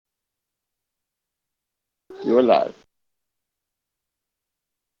You're live.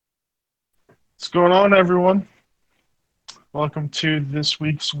 What's going on, everyone? Welcome to this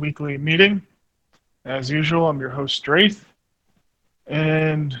week's weekly meeting. As usual, I'm your host, Draith,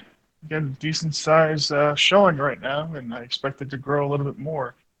 and we got a decent size showing right now, and I expect it to grow a little bit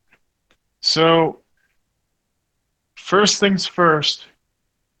more. So, first things first,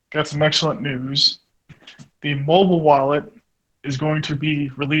 got some excellent news. The mobile wallet is going to be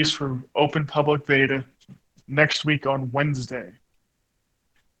released for open public beta next week on Wednesday.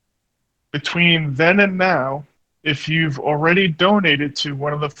 Between then and now, if you've already donated to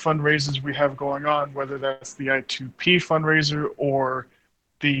one of the fundraisers we have going on, whether that's the I2P fundraiser or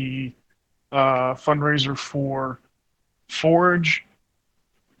the fundraiser for Forge,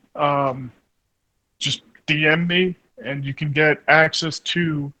 um, just DM me and you can get access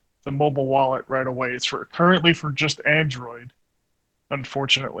to the mobile wallet right away. It's currently for just Android,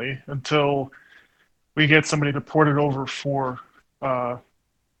 unfortunately, until we get somebody to port it over for uh,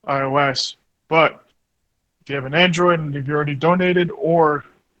 iOS. But if you have an Android and if you already donated or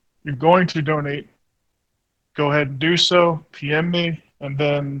you're going to donate, go ahead and do so. PM me, and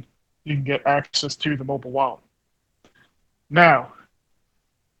then you can get access to the mobile wallet. Now,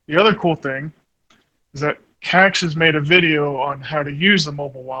 the other cool thing is that Cax has made a video on how to use the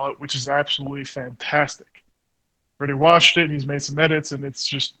mobile wallet, which is absolutely fantastic. Already watched it, he's made some edits, and it's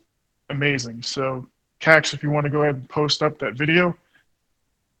just amazing. So, Cax, if you want to go ahead and post up that video,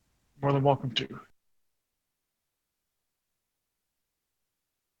 more than welcome to.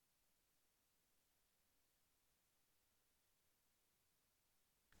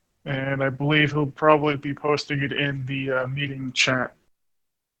 And I believe he'll probably be posting it in the meeting chat.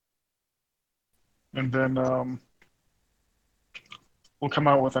 And then we'll come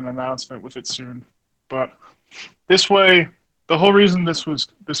out with an announcement with it soon. But this way, the whole reason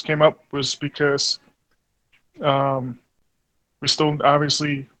this came up was because um, we still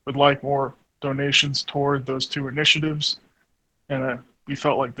obviously would like more donations toward those two initiatives, and we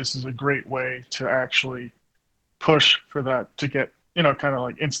felt like this is a great way to actually push for that to get kind of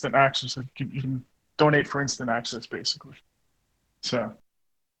like instant access. You can donate for instant access basically. So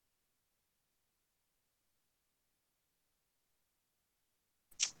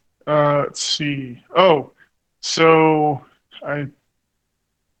let's see. Oh, so I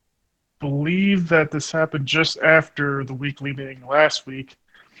believe that this happened just after the weekly meeting last week,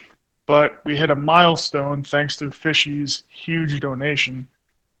 but we hit a milestone thanks to Fishy's huge donation.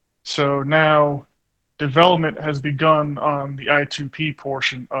 So now development has begun on the I2P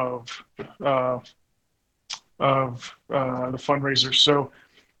portion uh, of the fundraiser. So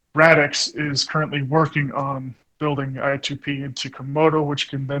Radix is currently working on building I2P into Komodo, which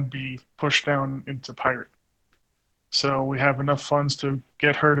can then be pushed down into Pirate. So we have enough funds to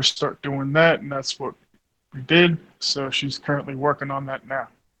get her to start doing that, and that's what we did. So she's currently working on that now.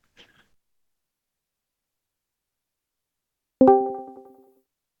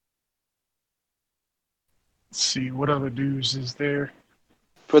 Let's see what other news is there.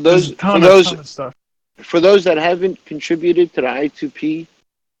 For There's a those for ton, a those ton of stuff. for those that haven't contributed to the I2P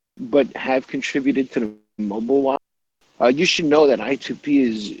but have contributed to the mobile wallet, you should know that I2P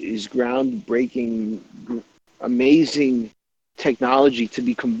is groundbreaking, amazing technology to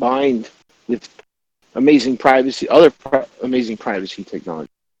be combined with amazing privacy, amazing privacy technology.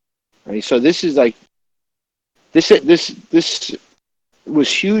 Right? So this is like this was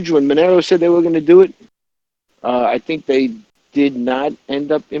huge when Monero said they were going to do it. I think they did not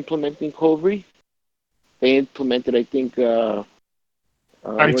end up implementing Kovri. They implemented, I think, what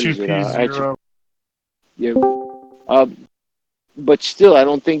is it? I2P zero. Yeah. Uh, but still, I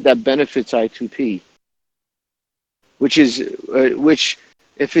don't think that benefits I2P, which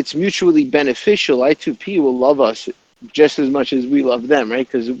if it's mutually beneficial, I2P will love us just as much as we love them, right?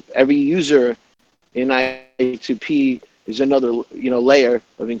 Because every user in I2P is another, layer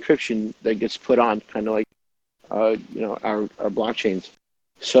of encryption that gets put on, kind of like, our blockchains.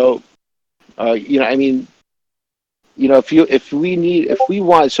 So, I mean, if we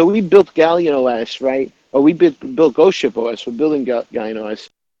want, so we built Galleon OS, right? Or we built Ghost Ship OS. We're building Galleon OS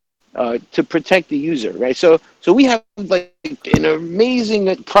to protect the user, right? So we have like an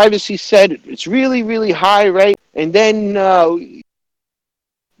amazing privacy set. It's really, really high, right? And then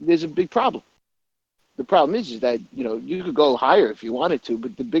there's a big problem. The problem is that you could go higher if you wanted to,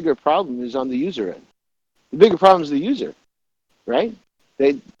 but the bigger problem is on the user end. The bigger problem is the user, right?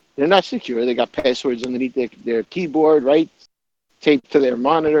 They're not secure. They got passwords underneath their keyboard, right? Taped to their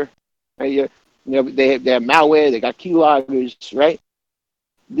monitor. Right? They have malware. They got keyloggers, right?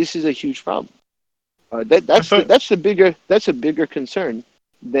 This is a huge problem. I thought That's a bigger concern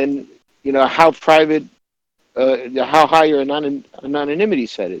than how private how high your anonymity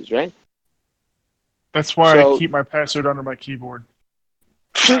set is, right? That's why I So keep my password under my keyboard.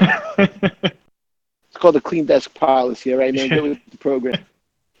 it's called the clean desk policy. All right, man, Yeah. get with the program.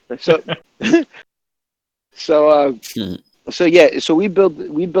 So so so yeah, so we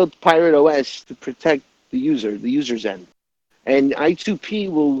built Pirate OS to protect the user's end, and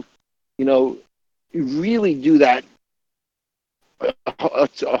I2P will, you know, really do that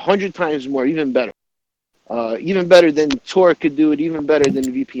 100 times more, even better than Tor could do it, even better than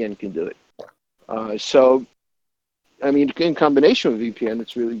VPN can do it. So I mean, in combination with VPN,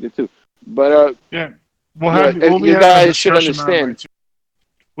 it's really good too. But Yeah. We'll be you having a guys should discussion on understand. I2.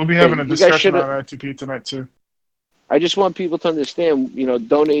 We'll be Yeah, having a you guys discussion should. on I2P tonight too. I just want people to understand.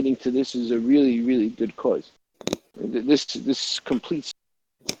 Donating to this is a really, really good cause. This completes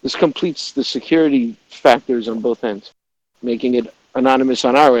the security factors on both ends, making it anonymous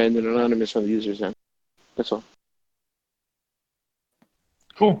on our end and anonymous on the user's end. That's all.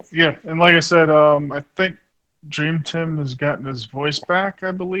 Cool. Yeah. And like I said, I think Dream Tim has gotten his voice back,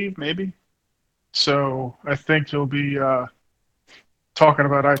 I believe, maybe. So I think he'll be talking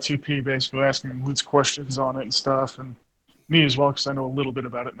about I2P, basically asking Luke's questions on it and stuff, and me as well, because I know a little bit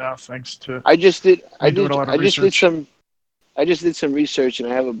about it now, thanks to I just did. I me doing a did. lot of I just did research. some. I just did some research,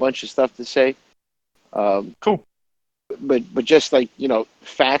 and I have a bunch of stuff to say. Um, Cool. but just like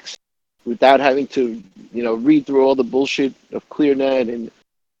facts, without having to read through all the bullshit of ClearNet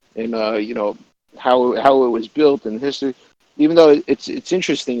and how it was built and history. Even though it's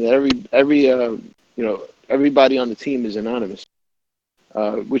interesting that everybody on the team is anonymous,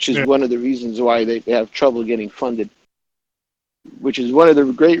 which is Yeah, one of the reasons why they have trouble getting funded. Which is one of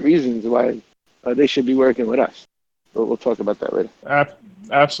the great reasons why they should be working with us. But we'll talk about that later. ab-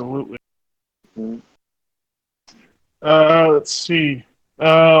 absolutely. Mm-hmm. Let's see.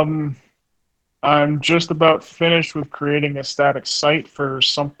 Um, I'm just about finished with creating a static site for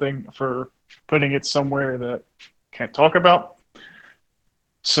something for putting it somewhere that I can't talk about.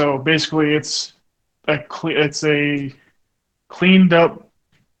 So basically, it's a cleaned up,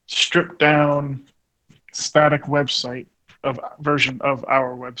 stripped down, static website of version of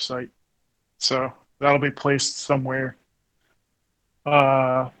our website. So that'll be placed somewhere,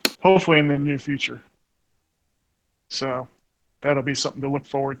 uh, hopefully in the near future. So that'll be something to look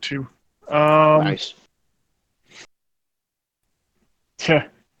forward to. Um, Nice. yeah,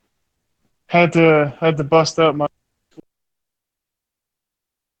 had to bust out my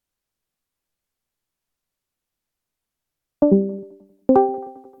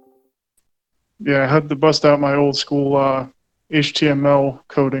I had to bust out my old school HTML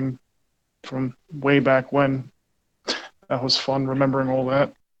coding from way back when. That was fun remembering all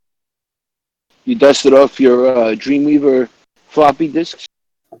that. You dusted off your Dreamweaver floppy disks.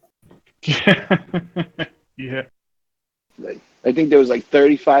 Yeah, yeah, I think there was like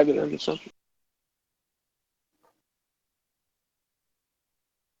 35 of them or something.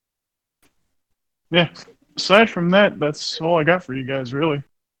 yeah. Aside from that, that's all I got for you guys, really.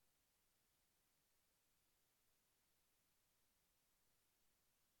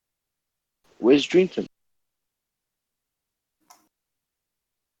 Where's Dreamton?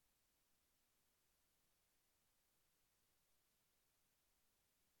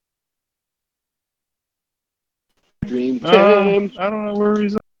 Dreamton. I don't know where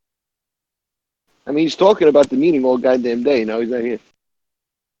he's at. I mean, he's talking about the meeting all goddamn day. Now he's not here.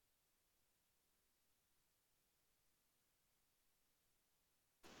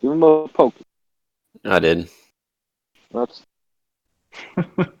 Give him a poke. I did. That's,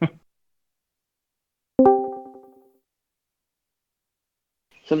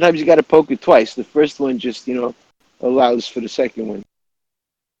 sometimes you got to poke it twice. The first one just allows for the second one.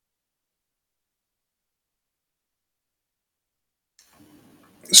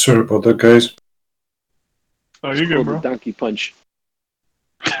 Sorry about that, guys. Oh, It's you good, called the bro? donkey punch.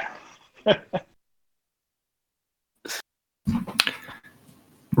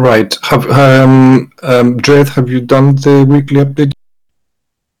 Right. Dread, have you done the weekly update?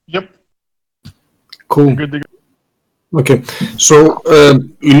 Yep, Cool. you're good to go. Okay. So,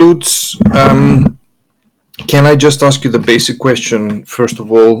 Lutz, can I just ask you the basic question first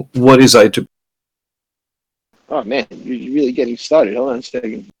of all? What is I2P? Oh man, you're really getting started. Hold on a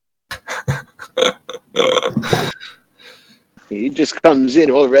second. He just comes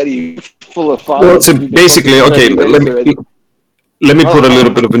in already full of follow. Well, so basically, okay. Let me put a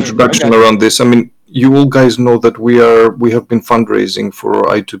little bit of introduction around this. I mean, you all guys know that we have been fundraising for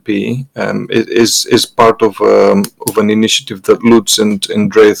I2P. It is part of an initiative that Lutz and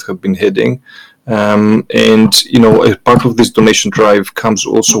Draith have been heading. And a part of this donation drive comes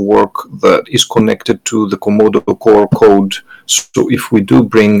also work that is connected to the Komodo core code. So if we do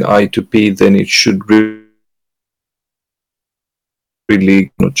bring I2P, then it should really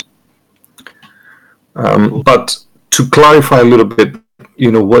but to clarify a little bit,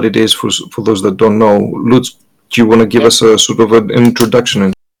 what it is for those that don't know, Lutz, do you want to give us a sort of an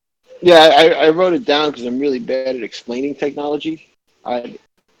introduction? Yeah, I wrote it down because I'm really bad at explaining technology. A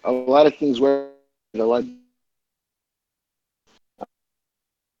lot of things work. A lot.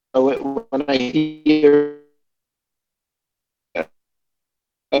 When I hear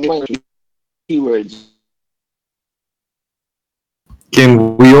keywords,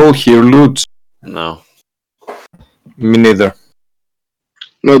 Can we all hear Lutz? No. Me neither.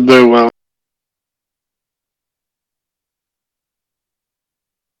 Not very well.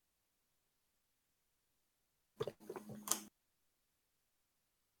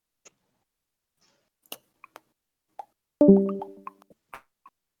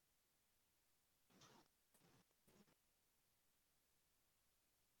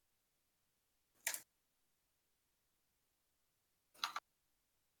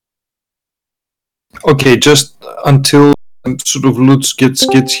 Okay, just until sort of Lutz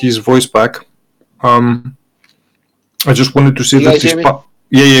gets his voice back. I just wanted to say you that guys this hear me?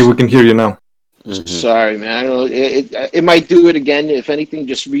 Yeah, we can hear you now. Mm-hmm. Sorry, man. I don't know. It might do it again. If anything,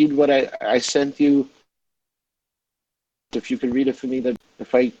 just read what I sent you. If you could read it for me, that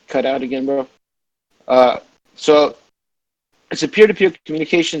if I cut out again, bro. So it's a peer-to-peer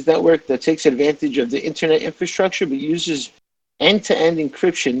communications network that takes advantage of the internet infrastructure, but uses end-to-end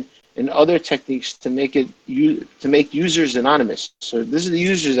encryption and other techniques to make users anonymous. So this is the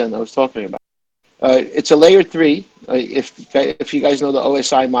users end I was talking about. It's a layer 3. If you guys know the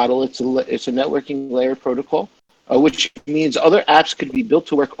OSI model, it's a networking layer protocol, which means other apps could be built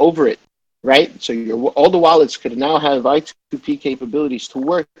to work over it, right? So all the wallets could now have I2P capabilities to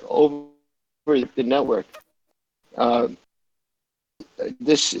work over the network.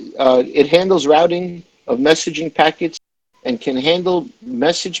 It handles routing of messaging packets and can handle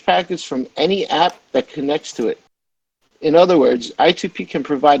message packets from any app that connects to it. In other words, I2P can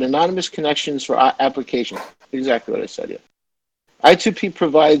provide anonymous connections for applications. Exactly what I said. Yeah. I2P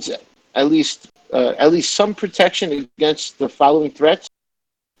provides at least some protection against the following threats: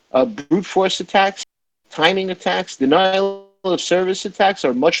 brute force attacks, timing attacks, denial of service attacks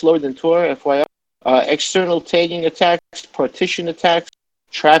are much lower than Tor, FYI. External tagging attacks, partition attacks,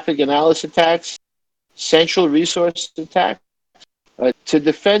 traffic analysis attacks, central resource attacks. To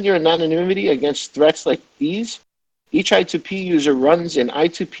defend your anonymity against threats like these, each I2P user runs an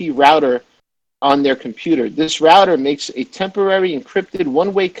I2P router on their computer. This router makes a temporary encrypted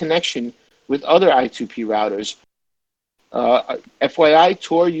one-way connection with other I2P routers. FYI,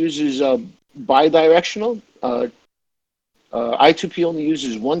 Tor uses bidirectional. I2P only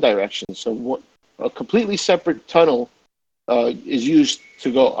uses one direction, so a completely separate tunnel is used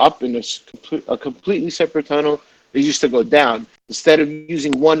to go up, and a completely separate tunnel is used to go down, instead of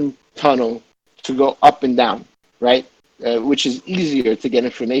using one tunnel to go up and down, right? Which is easier to get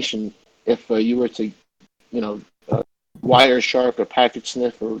information if you were to, wire shark or packet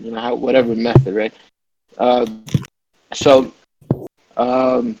sniff or whatever method, right? So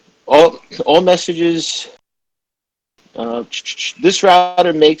all messages. This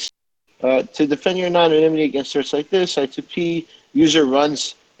router makes to defend your anonymity against threats like this. I2P user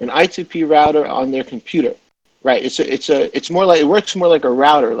runs an I2P router on their computer, right? It works more like a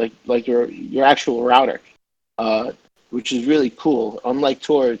router, like your actual router, which is really cool. Unlike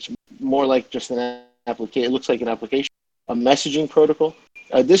Tor, it's more like just an application. It looks like an application, a messaging protocol.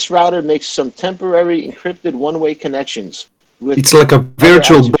 This router makes some temporary encrypted one-way connections with. It's like a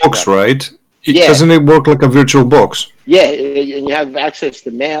virtual box, right? Doesn't it work like a virtual box? Yeah, and you have access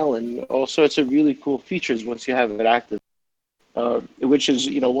to mail and all sorts of really cool features once you have it active. Which is,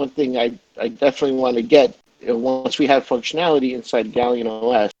 one thing I definitely want to get once we have functionality inside Galleon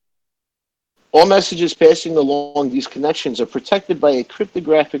OS. All messages passing along these connections are protected by a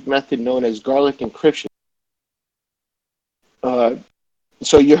cryptographic method known as garlic encryption.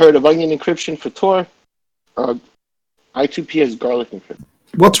 So you heard of onion encryption for Tor. I2P has garlic encryption.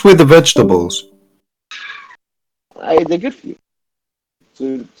 What's with the vegetables? They're good for you.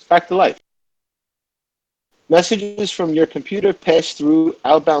 It's back to life. Messages from your computer pass through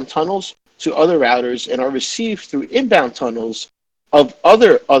outbound tunnels to other routers and are received through inbound tunnels of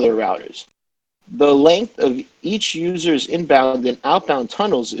other routers. The length of each user's inbound and outbound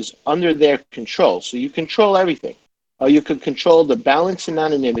tunnels is under their control. So you control everything. You can control the balance and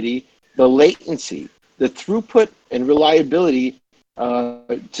anonymity, the latency, the throughput and reliability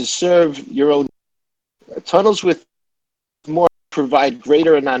to serve your own Tunnels with more provide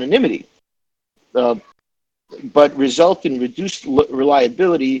greater anonymity, uh, but result in reduced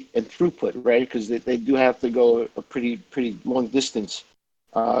reliability and throughput, right? Because they do have to go a pretty long distance.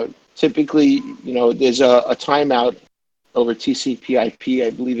 Typically, there's a timeout over TCP/IP. I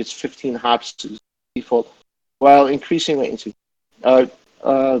believe it's 15 hops is default, while increasing latency. Uh,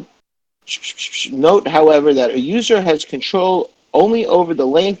 uh, Note, however, that a user has control only over the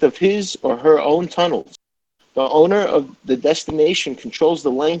length of his or her own tunnels. The owner of the destination controls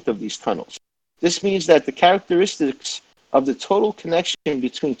the length of these tunnels. This means that the characteristics of the total connection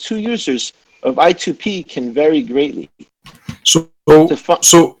between two users of I2P can vary greatly. So,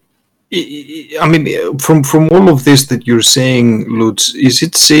 I mean, from all of this that you're saying, Lutz, is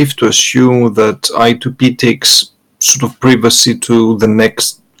it safe to assume that I2P takes sort of privacy to the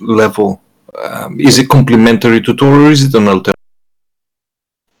next level? Is it complementary to Tor, or is it an alternative?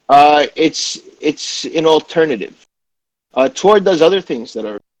 It's an alternative. Tor does other things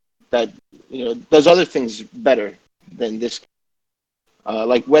does other things better than this.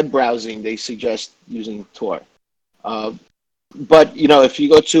 Like web browsing, they suggest using Tor. But if you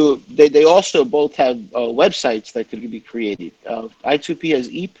go to, they also both have websites that could be created. I2P has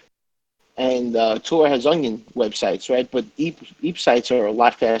EAP, and Tor has Onion websites, right? But EAP sites are a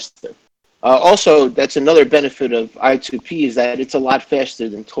lot faster. Also, that's another benefit of I2P is that it's a lot faster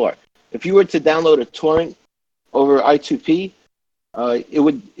than Tor. If you were to download a torrent over I2P,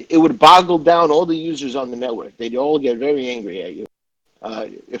 it would boggle down all the users on the network. They'd all get very angry at you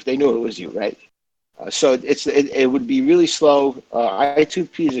if they knew it was you, right? So it would be really slow.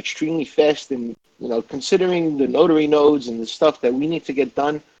 I2P is extremely fast, and considering the notary nodes and the stuff that we need to get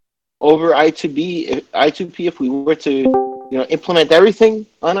done over I2P, if we were to implement everything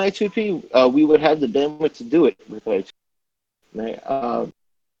on I2P, we would have the bandwidth to do it with I2P. Right?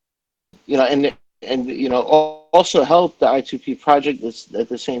 Also help the I2P project at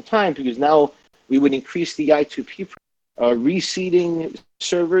the same time, because now we would increase the I2P reseeding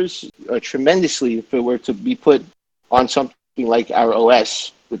servers tremendously if it were to be put on something like our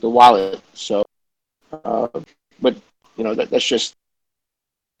OS with the wallet. So, but that's just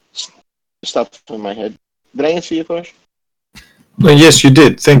stuff in my head. Did I answer your question? Yes, you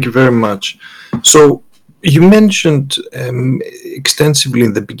did. Thank you very much. So you mentioned extensively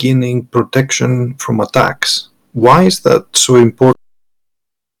in the beginning protection from attacks. Why is that so important?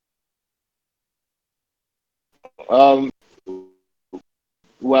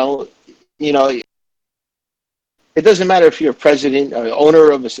 Well, it doesn't matter if you're a president or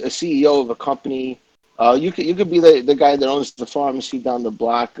owner of a CEO of a company. You could be the guy that owns the pharmacy down the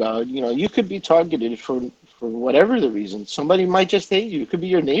block. You could be targeted for whatever the reason. Somebody might just hate you. It could be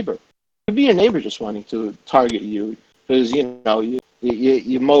your neighbor. It could be your neighbor just wanting to target you because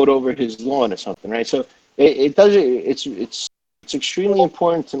you mowed over his lawn or something, right? So it's extremely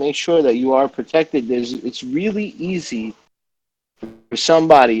important to make sure that you are protected. It's really easy for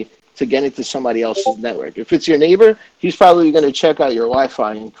somebody to get into somebody else's network. If it's your neighbor, he's probably going to check out your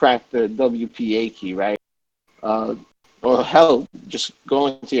Wi-Fi and crack the WPA key, right? Or hell, just go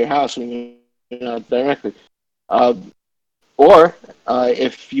into your house and directly. Or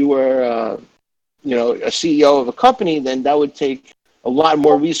if you were, a CEO of a company, then that would take a lot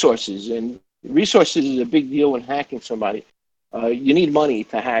more resources. And resources is a big deal when hacking somebody. You need money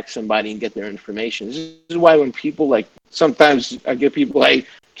to hack somebody and get their information. This is why when people sometimes I get people like,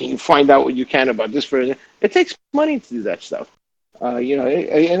 can you find out what you can about this person? It takes money to do that stuff. And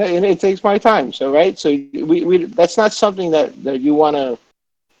it takes my time. So, right. So we that's not something that you want to,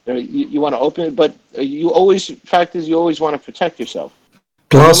 you want to open it, but you always want to protect yourself.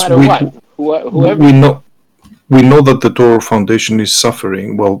 Plus, no matter whoever. We know that the Tor Foundation is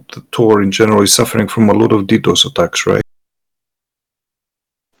suffering. Well, the Tor in general is suffering from a lot of DDoS attacks, right?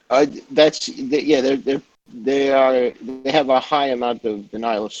 They have a high amount of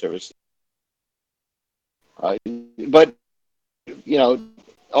denial of service. But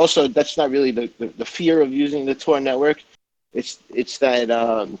also that's not really the fear of using the Tor network. It's that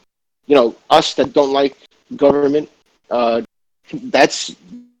us that don't like government. That's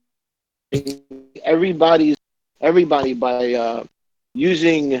everybody by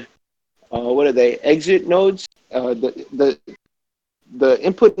using what are they, exit nodes? The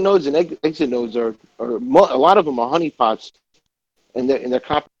input nodes and exit nodes are a lot of them are honeypots, and they're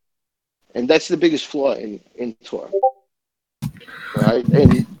and that's the biggest flaw in Tor. Right?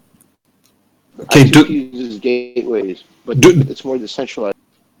 And I2P uses gateways, but it's more decentralized.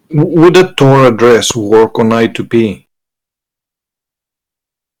 Would a Tor address work on I2P?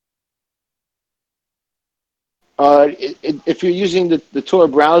 If you're using the Tor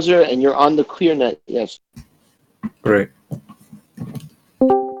browser and you're on the ClearNet, yes. Right.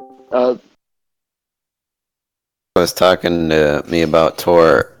 Was talking to me about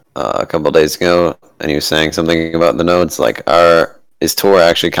Tor a couple of days ago, and he was saying something about the nodes. Like, is Tor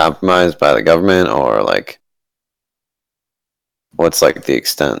actually compromised by the government, or like, what's like the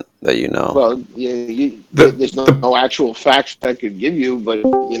extent that you know? Well, there's no actual facts I could give you, but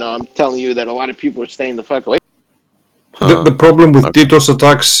I'm telling you that a lot of people are staying the fuck away. The problem with DDoS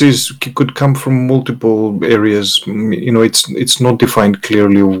attacks is it could come from multiple areas. It's not defined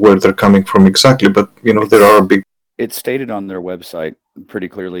clearly where they're coming from exactly, but there are big. It's stated on their website pretty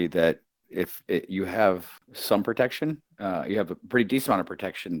clearly that if you have some protection, you have a pretty decent amount of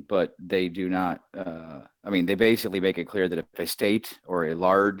protection, but they do not. They basically make it clear that if a state or a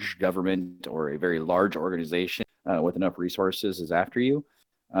large government or a very large organization with enough resources is after you,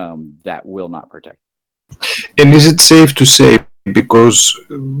 that will not protect. And is it safe to say, because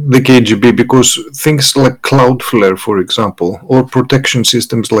the KGB, because things like Cloudflare, for example, or protection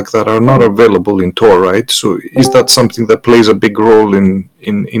systems like that are not available in Tor, right? So is that something that plays a big role in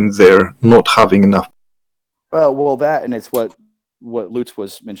their not having enough? Well, that, and it's what Lutz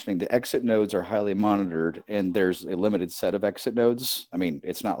was mentioning. The exit nodes are highly monitored, and there's a limited set of exit nodes. I mean,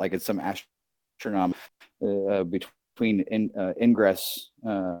 it's not like it's some astronomical between ingress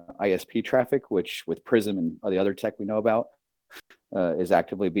ISP traffic, which with Prism and the other tech we know about is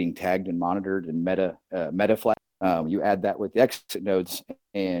actively being tagged and monitored and meta flag. You add that with the exit nodes,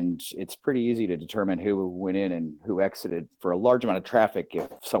 and it's pretty easy to determine who went in and who exited for a large amount of traffic if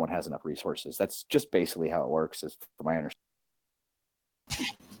someone has enough resources. That's just basically how it works, as from my understanding.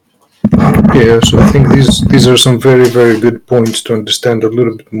 Yeah, so I think these are some very, very good points to understand a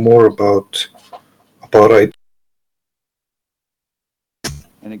little bit more about IT.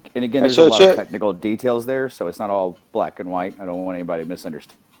 And again, there's a lot of technical details there, so it's not all black and white. I don't want anybody to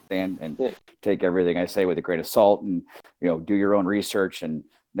misunderstand and take everything I say with a grain of salt, and do your own research and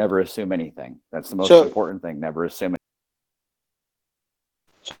never assume anything. That's the most important thing. Never assume.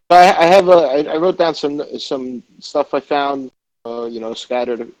 I wrote down some stuff I found,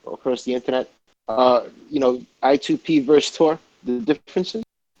 scattered across the internet. I2P versus Tor, the differences.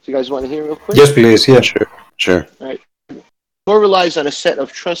 Do you guys want to hear real quick? Yes, please. Yeah, sure. All right. Tor relies on a set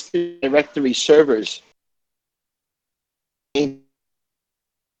of trusted directory servers.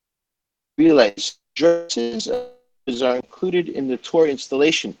 Relays addresses are included in the Tor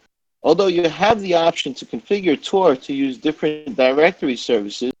installation. Although you have the option to configure Tor to use different directory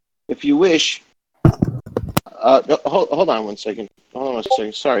services, if you wish. Hold on one second.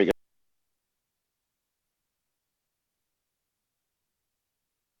 Sorry, guys.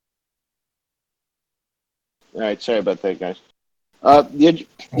 All right, sorry about that, guys. The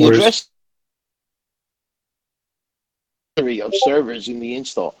address of servers in the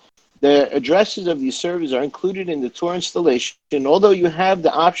install. The addresses of these servers are included in the Tor installation, although you have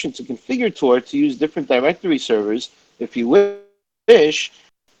the option to configure Tor to use different directory servers if you wish.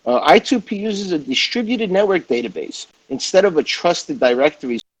 I2P uses a distributed network database instead of a trusted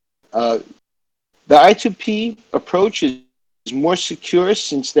directory. The I2P approach is more secure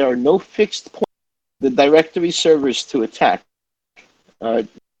since there are no fixed points the directory servers to attack.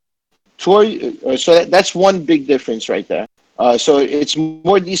 Tor, so that's one big difference right there. So it's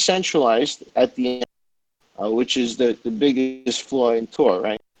more decentralized at the end, which is the biggest flaw in Tor,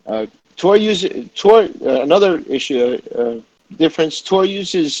 right? Another issue difference. Tor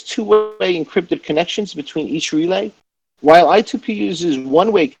uses two-way encrypted connections between each relay, while I2P uses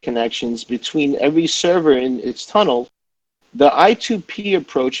one-way connections between every server in its tunnel. The I2P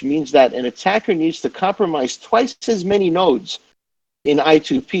approach means that an attacker needs to compromise twice as many nodes in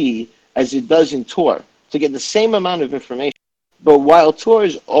I2P as it does in Tor to get the same amount of information. But while Tor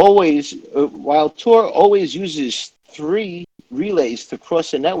always uses 3 relays to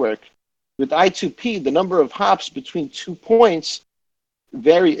cross a network, with I2P, the number of hops between 2 points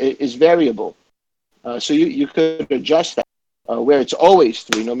is variable. So you could adjust that, where it's always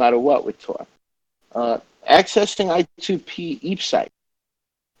 3, no matter what with Tor. Accessing I2P eepsite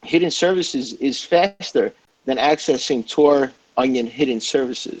hidden services is faster than accessing Tor Onion hidden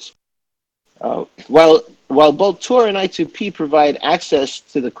services. While both Tor and I2P provide access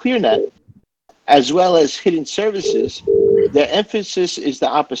to the ClearNet as well as hidden services, their emphasis is the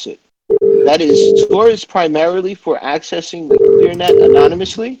opposite. That is, Tor is primarily for accessing the ClearNet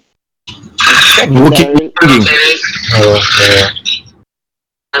anonymously. And secondary,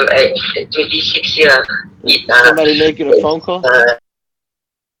 somebody making a phone call?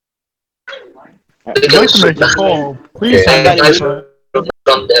 If you'd like to make a call, please hang up.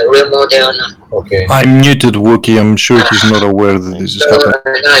 from the real model now. Okay. I muted Wookie. I'm sure he's not aware that this is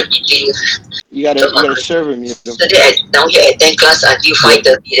happening. Now I'm eating. You gotta server mute them. Yesterday down here I attend class until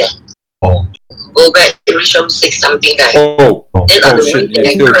 5:30 there. Oh. Go back reach home 6 something there. Then on the way Shit! You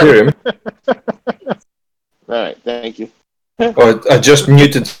there, still hear him? All right, thank you. Oh, I just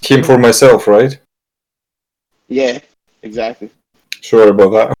muted him for myself, right? Yeah, exactly. Sorry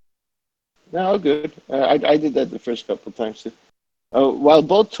about that. No, good. I did that the first couple of times too. While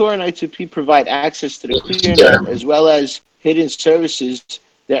both Tor and I2P provide access to the ClearNet as well as hidden services,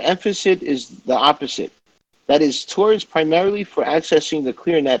 their emphasis is the opposite. That is, Tor is primarily for accessing the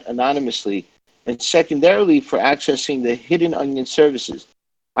ClearNet anonymously, and secondarily for accessing the hidden onion services.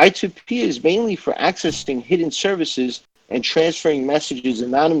 I2P is mainly for accessing hidden services and transferring messages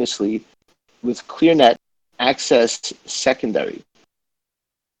anonymously, with ClearNet access secondary.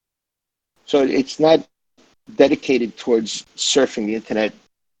 So it's not dedicated towards surfing the internet.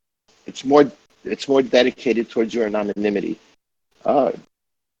 It's more dedicated towards your anonymity.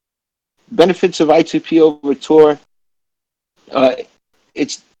 Benefits of I2P over Tor.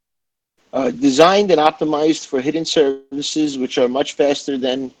 It's designed and optimized for hidden services, which are much faster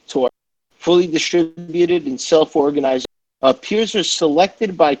than Tor. Fully distributed and self-organized. Peers are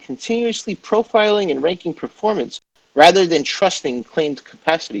selected by continuously profiling and ranking performance rather than trusting claimed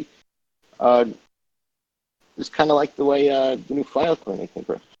capacity. It's kind of like the way the new Filecoin, I think.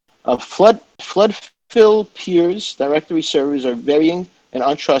 Flood fill peers directory servers are varying and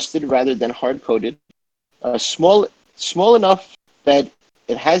untrusted rather than hard-coded. Small enough that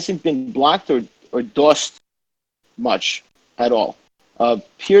it hasn't been blocked or DOSed much at all.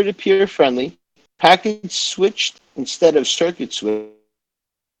 Peer-to-peer friendly. Package switched instead of circuit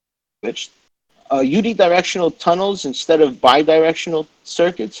switched. Unidirectional tunnels instead of bidirectional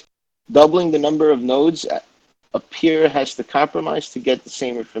circuits. Doubling the number of nodes a peer has to compromise to get the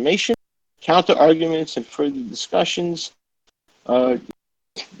same information. Counter arguments and further discussions.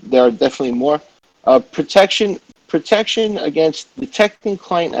 There are definitely more. Protection against detecting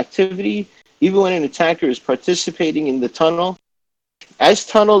client activity, even when an attacker is participating in the tunnel. As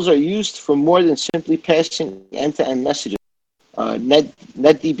tunnels are used for more than simply passing end-to-end messages.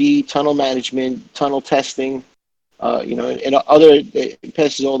 NetDB, tunnel management, tunnel testing, and it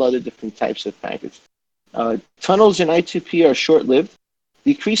passes all other different types of packets. Tunnels in I2P are short-lived,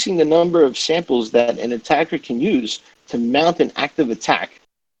 decreasing the number of samples that an attacker can use to mount an active attack.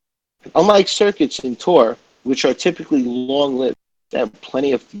 Unlike circuits in Tor, which are typically long-lived, that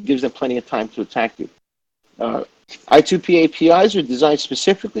gives them plenty of time to attack you. I2P APIs are designed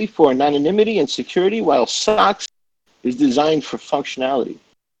specifically for anonymity and security, while SOCKS is designed for functionality.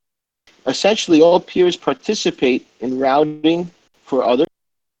 Essentially, all peers participate in routing for others.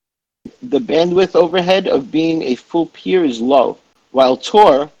 The bandwidth overhead of being a full peer is low, while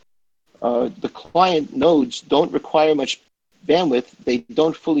Tor, the client nodes don't require much bandwidth. They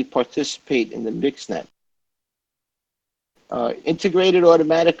don't fully participate in the mixnet. Integrated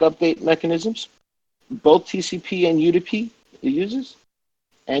automatic update mechanisms, both TCP and UDP it uses.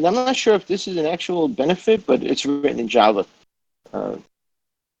 And I'm not sure if this is an actual benefit, but it's written in Java.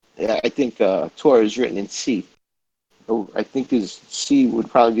 I think Tor is written in C. I think C would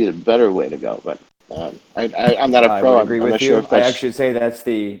probably be the better way to go, but I'm not a pro. I would agree I'm with not you. sure if I that's... actually say that's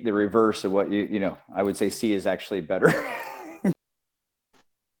the reverse of what I would say C is actually better.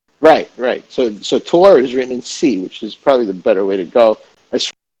 Right. So Tor is written in C, which is probably the better way to go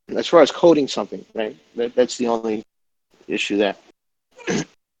as far as coding something, right? That's the only issue there.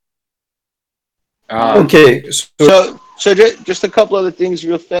 Okay. So just a couple other things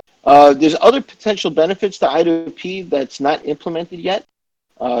real fast. There's other potential benefits to I2P that's not implemented yet.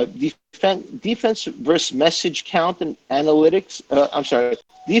 Defense versus message count and analytics.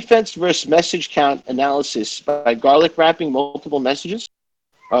 Defense versus message count analysis by garlic wrapping multiple messages.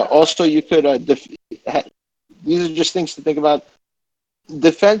 Also, you could, these are just things to think about.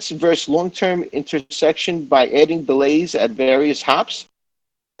 Defense versus long-term intersection by adding delays at various hops.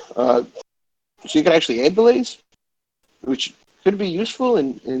 So you can actually add delays, which could be useful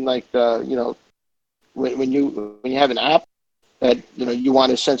in like, when you have an app that, you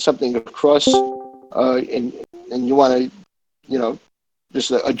want to send something across and you want to,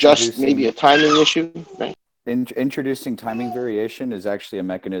 just adjust maybe a timing issue, right? Introducing timing variation is actually a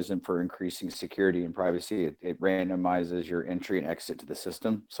mechanism for increasing security and privacy. It randomizes your entry and exit to the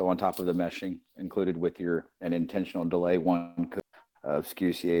system. So on top of the meshing included with an intentional delay, one could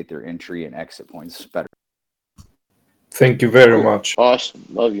obfuscate their entry and exit points better. Thank you very much. Awesome.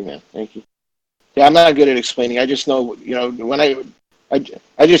 Love you, man. Thank you. Yeah, I'm not good at explaining. I just know, when I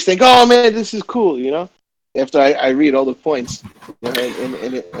just think, oh man, this is cool, after I read all the points,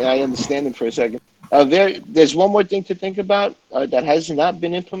 and I understand them for a second. There's one more thing to think about that has not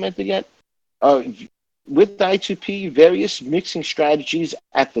been implemented yet. Uh, with I2P, various mixing strategies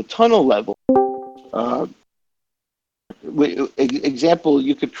at the tunnel level. Uh, example,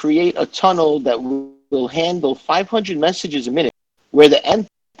 you could create a tunnel that will handle 500 messages a minute, where the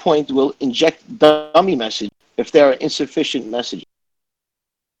endpoint will inject dummy messages if there are insufficient messages.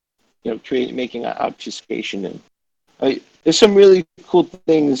 Making an obfuscation, and there's some really cool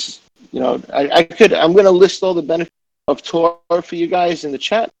things. I'm going to list all the benefits of Tor for you guys in the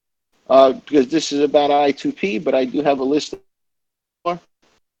chat because this is about I2P, but I do have a list of Tor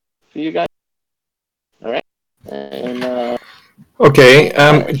for you guys. All right, and Okay.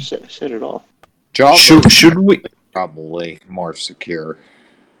 I said it all. Java Should we? probably more secure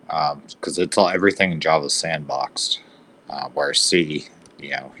because it's all everything in Java sandboxed, where C,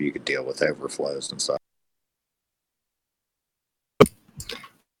 you could deal with overflows and stuff.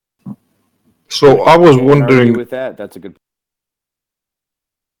 So I was Can't argue wondering. with that. That's a good.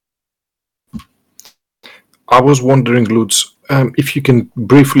 I was wondering, Lutz, if you can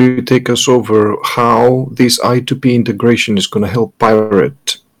briefly take us over how this I2P integration is going to help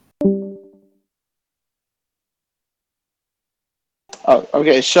Pirate. Oh,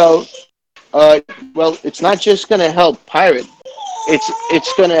 okay. So, well, it's not just going to help Pirate.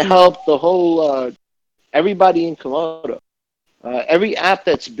 It's going to help the whole everybody in Komodo. Every app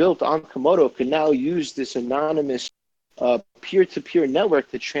that's built on Komodo can now use this anonymous peer-to-peer network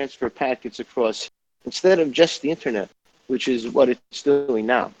to transfer packets across instead of just the internet, which is what it's doing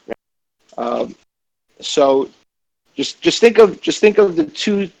now. So just think of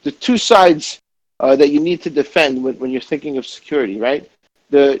the two sides that you need to defend when you're thinking of security, right?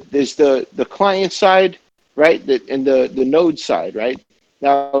 There's the client side, right, and the node side, right?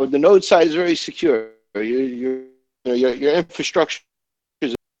 Now the node side is very secure. Your infrastructure,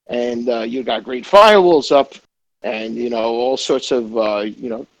 and you got great firewalls up, and all sorts of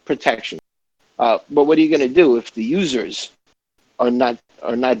protection. But what are you going to do if the users are not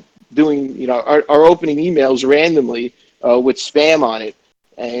doing are opening emails randomly with spam on it,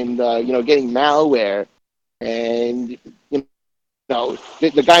 and getting malware, and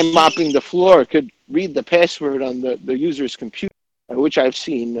the guy mopping the floor could read the password on the user's computer, which I've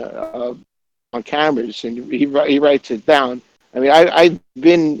seen on cameras, and he writes it down. I mean, I've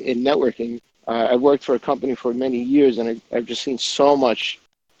been in networking. I've worked for a company for many years, and I've just seen so much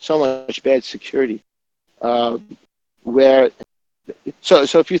bad security. Where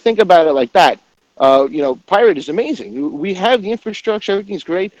so if you think about it like that, Pirate is amazing. We have the infrastructure, everything's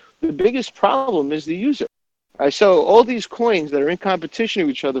great. The biggest problem is the user. So all these coins that are in competition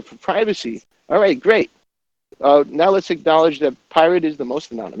with each other for privacy. All right, great. Now let's acknowledge that Pirate is the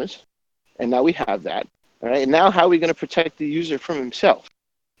most anonymous, and now we have that. All right, and now how are we going to protect the user from himself?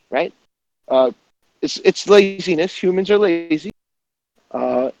 Right? It's laziness. Humans are lazy.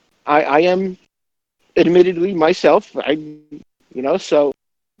 I am, admittedly, myself. So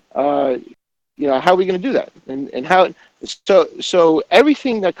how are we going to do that? And how? So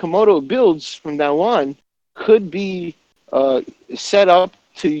everything that Komodo builds from now on could be set up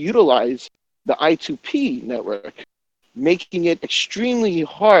to utilize the I2P network, making it extremely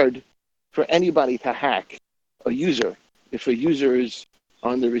hard for anybody to hack a user if a user is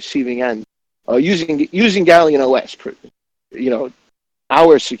on the receiving end using Galleon OS,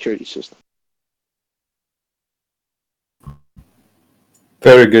 our security system.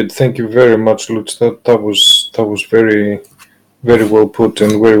 Very good. Thank you very much, Lutz. That was very, very well put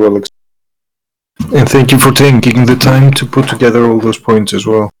and very well explained. And thank you for taking the time to put together all those points as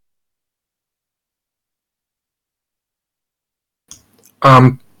well.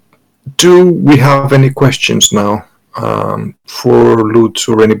 Do we have any questions now for Lutz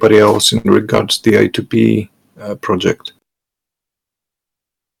or anybody else in regards to the I2P project?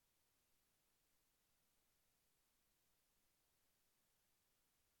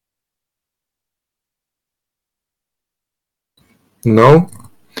 No?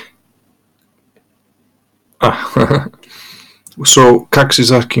 So Cax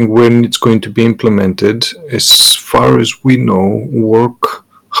is asking when it's going to be implemented. As far as we know, work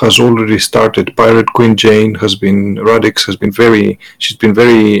has already started. Pirate Queen Jane Radix has been very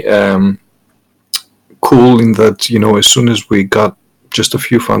cool in that, as soon as we got just a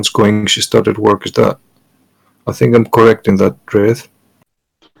few funds going, she started work. I think I'm correct in that, Dreth?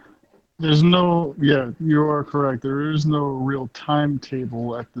 You are correct. There is no real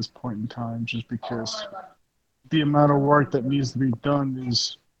timetable at this point in time, just because the amount of work that needs to be done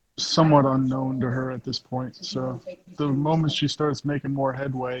is somewhat unknown to her at this point. So the moment she starts making more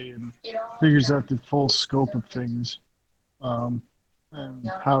headway and figures out the full scope of things, and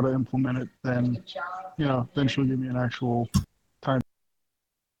how to implement it, then then she'll give me an actual time.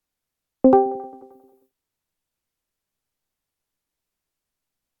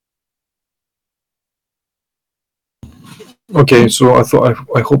 Okay, so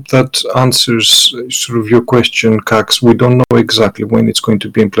I hope that answers sort of your question, Cax. We don't know exactly when it's going to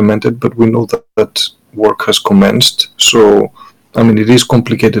be implemented, but we know that work has commenced. So, I mean, it is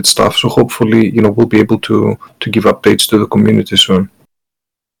complicated stuff. So hopefully, we'll be able to give updates to the community soon.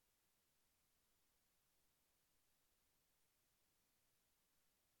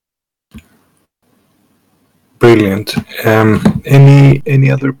 Brilliant. Any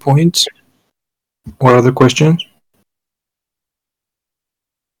other points or other questions?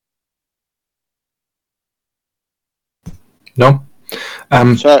 No.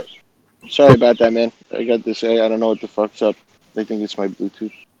 Sorry about that, man. I got this. I don't know what the fuck's up. I think it's my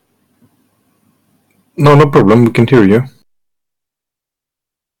Bluetooth. No problem. We can hear you.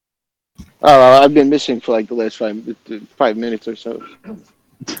 Oh, I've been missing for like the last 5 minutes or so.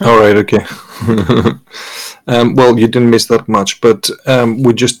 All right. Okay. Well, you didn't miss that much, but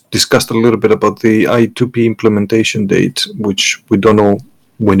we just discussed a little bit about the I2P implementation date, which we don't know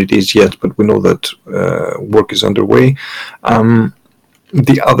when it is yet, but we know that work is underway.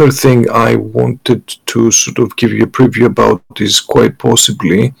 The other thing I wanted to sort of give you a preview about is quite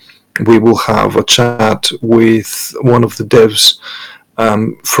possibly we will have a chat with one of the devs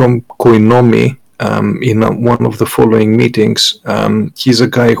from Koinomi in one of the following meetings. He's a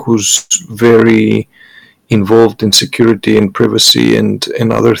guy who's very involved in security and privacy and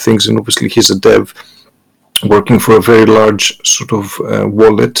other things, and obviously he's a dev working for a very large sort of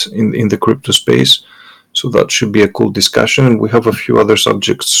wallet in the crypto space. So that should be a cool discussion, and we have a few other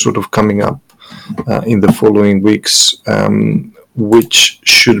subjects sort of coming up in the following weeks, which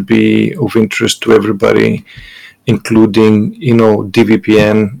should be of interest to everybody, including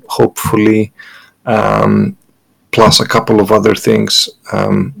DVPN, hopefully, plus a couple of other things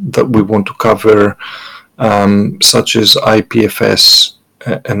that we want to cover, such as IPFS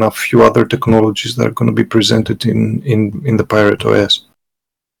and a few other technologies that are going to be presented in the Pirate OS.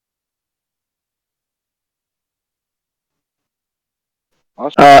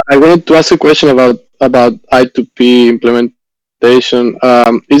 I wanted to ask a question about I2P implementation.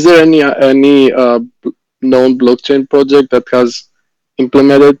 Is there any known blockchain project that has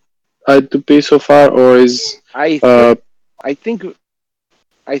implemented I2P so far, or is I think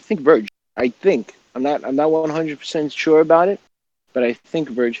Verge. I think I'm not 100% sure about it, but I think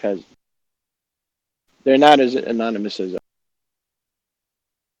Verge has. They're not as anonymous as.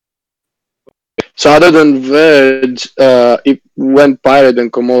 so other than Verge, when Pirate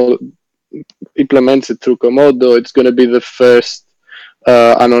and Komodo implements it through Komodo, it's going to be the first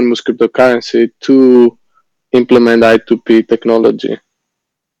anonymous cryptocurrency to implement I2P technology.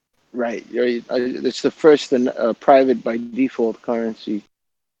 Right. It's the first and private by default currency.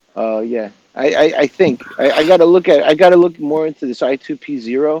 Yeah. I think I got to look more into this I2P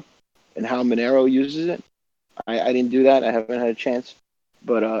zero and how Monero uses it. I didn't do that. I haven't had a chance,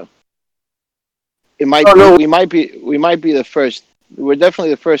 but it might we might be the first. We're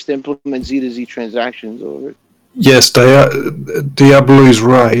definitely the first to implement Z to Z transactions over it. Yes, Diablo is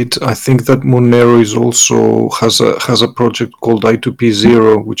right. I think that Monero is also has a project called I2P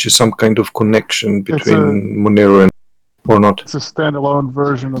Zero, which is some kind of connection between Monero and or not. It's a standalone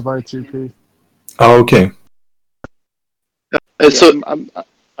version of I2P. Oh, okay. So,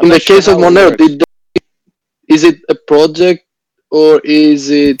 in the case of Monero, is it a project or is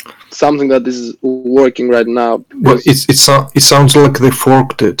it something that is working right now? Well, it sounds like they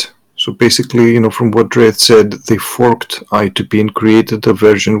forked it. So basically, from what Dredd said, they forked I2P and created a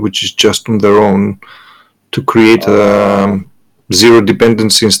version which is just on their own to create a zero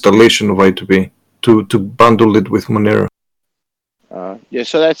dependency installation of I2P to bundle it with Monero. Yeah,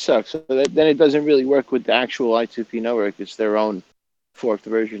 so that sucks. So then it doesn't really work with the actual I2P network. It's their own forked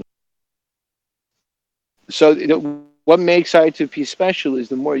version. So what makes I2P special is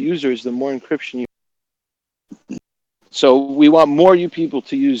the more users, the more encryption you. So we want more you people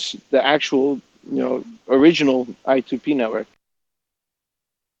to use the actual, original I2P network.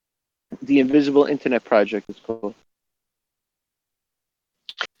 The Invisible Internet Project is called.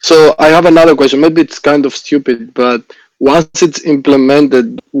 So I have another question. Maybe it's kind of stupid, but once it's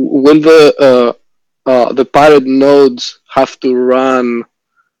implemented, will the Pirate nodes have to run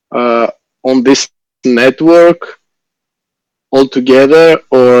on this network altogether,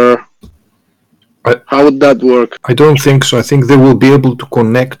 or How would that work? I don't think so. I think they will be able to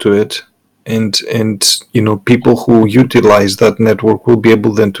connect to it, and people who utilize that network will be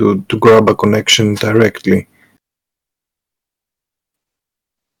able then to grab a connection directly.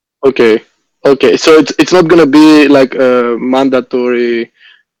 Okay. So it's not gonna be like a mandatory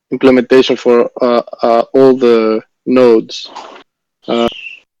implementation for all the nodes.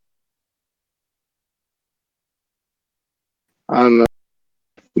 And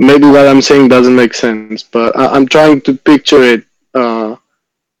maybe what I'm saying doesn't make sense, but I'm trying to picture it.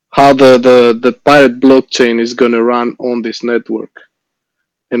 How the pirate blockchain is gonna run on this network,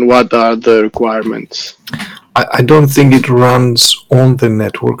 and what are the requirements? I don't think it runs on the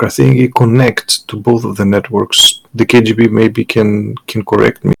network. I think it connects to both of the networks. The KGB maybe can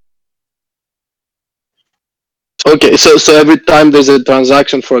correct me. Okay, so every time there's a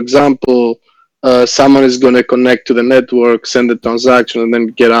transaction, for example, someone is going to connect to the network, send the transaction, and then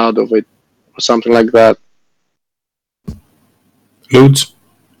get out of it, or something like that. Lutz?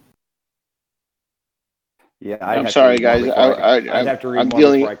 Yeah, I'm sorry, guys. I'd have to read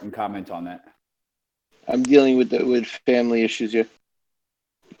more before I can comment on that. I'm dealing with family issues here.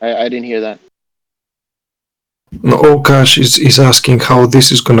 I didn't hear that. No, Okash is asking how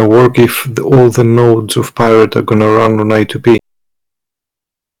this is going to work if all the nodes of Pirate are going to run on I2P.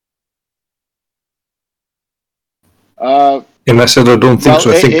 And I said I don't think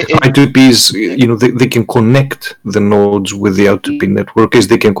so. I think I2Ps, they can connect the nodes with the I2P network, as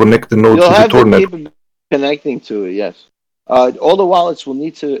they can connect the nodes with the Tor network. Connecting to it, yes. All the wallets will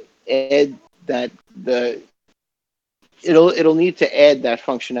need to add that it'll need to add that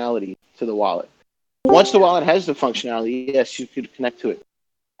functionality to the wallet. Once the wallet has the functionality, yes, you could connect to it.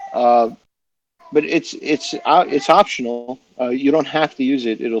 But it's optional. You don't have to use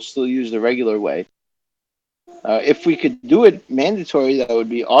it. It'll still use the regular way. If we could do it mandatory, that would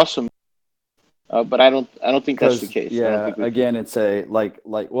be awesome. But I don't think that's the case. Yeah, again, it's a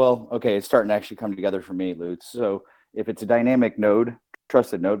well, okay, it's starting to actually come together for me, Lutz. So if it's a dynamic node,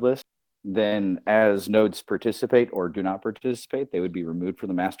 trusted node list, then as nodes participate or do not participate, they would be removed from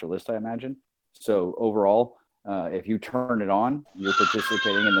the master list, I imagine. So overall, if you turn it on, you're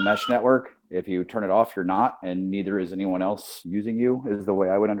participating in the mesh network. If you turn it off, you're not, and neither is anyone else using you, is the way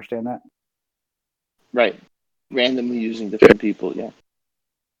I would understand that. Right. Randomly using different people, yeah.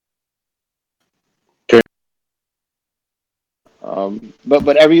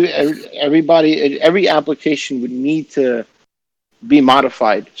 But every application would need to be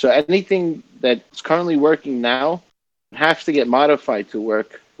modified. So anything that's currently working now has to get modified to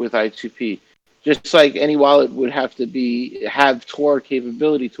work with I2P. Just like any wallet would have to have Tor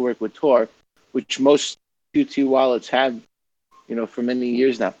capability to work with Tor, which most Qt wallets have, for many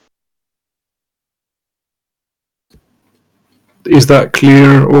years now. Is that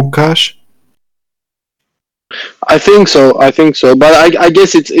clear, Okash? I think so. But I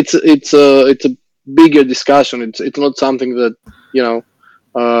guess it's a bigger discussion. It's not something that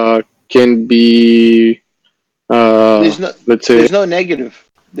can be let's say. There's no negative.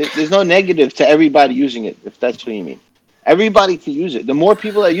 There's no negative to everybody using it, if that's what you mean. Everybody can use it. The more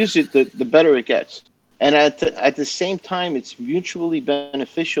people that use it, the better it gets. And at the same time, it's mutually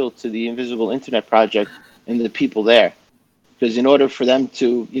beneficial to the Invisible Internet Project and the people there, because in order for them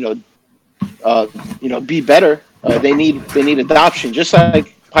to be better, they need adoption. Just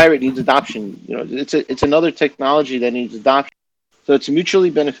like Pirate needs adoption. It's another technology that needs adoption. So it's mutually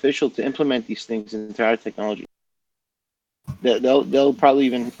beneficial to implement these things into our technology. They'll probably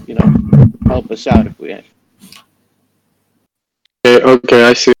even help us out if we have. Okay,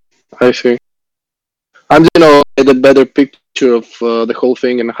 I see. I'm get a better picture of the whole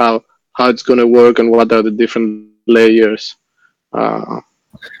thing and how it's gonna work and what are the different layers. Well,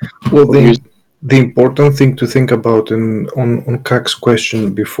 the important thing to think about on Kak's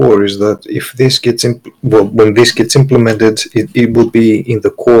question before is that if this gets when this gets implemented, it will be in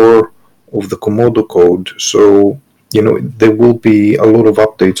the core of the Komodo code. So there will be a lot of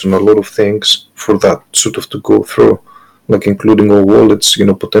updates on a lot of things for that sort of to go through, like including all wallets,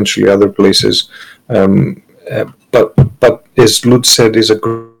 potentially other places. But as Lutz said, is a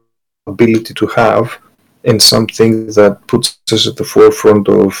great ability to have, and something that puts us at the forefront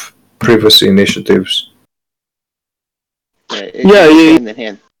of privacy initiatives. Yeah, hand in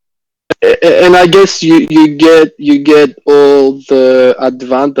hand. And I guess you get all the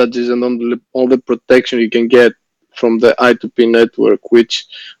advantages and all the protection you can get from the I2P network, which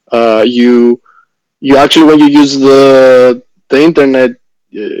you actually, when you use the internet,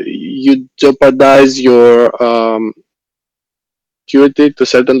 you jeopardize your security to a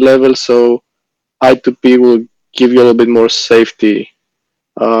certain level. So I2P will give you a little bit more safety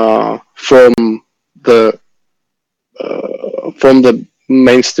from the from the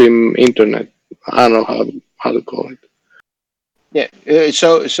mainstream internet. I don't know how to call it. Yeah.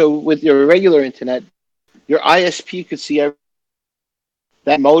 So with your regular internet, your ISP could see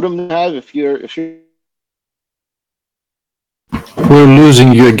that modem you have. If you're We're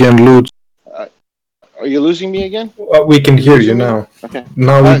losing you again, Lutz. uh, are you losing me again? We can You hear you losing me? now. Okay.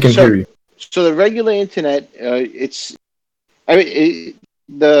 Now we can So hear you. so the regular internet, it's I mean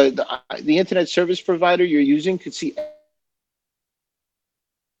the internet service provider you're using could see.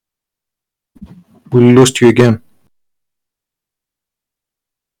 We lost you again.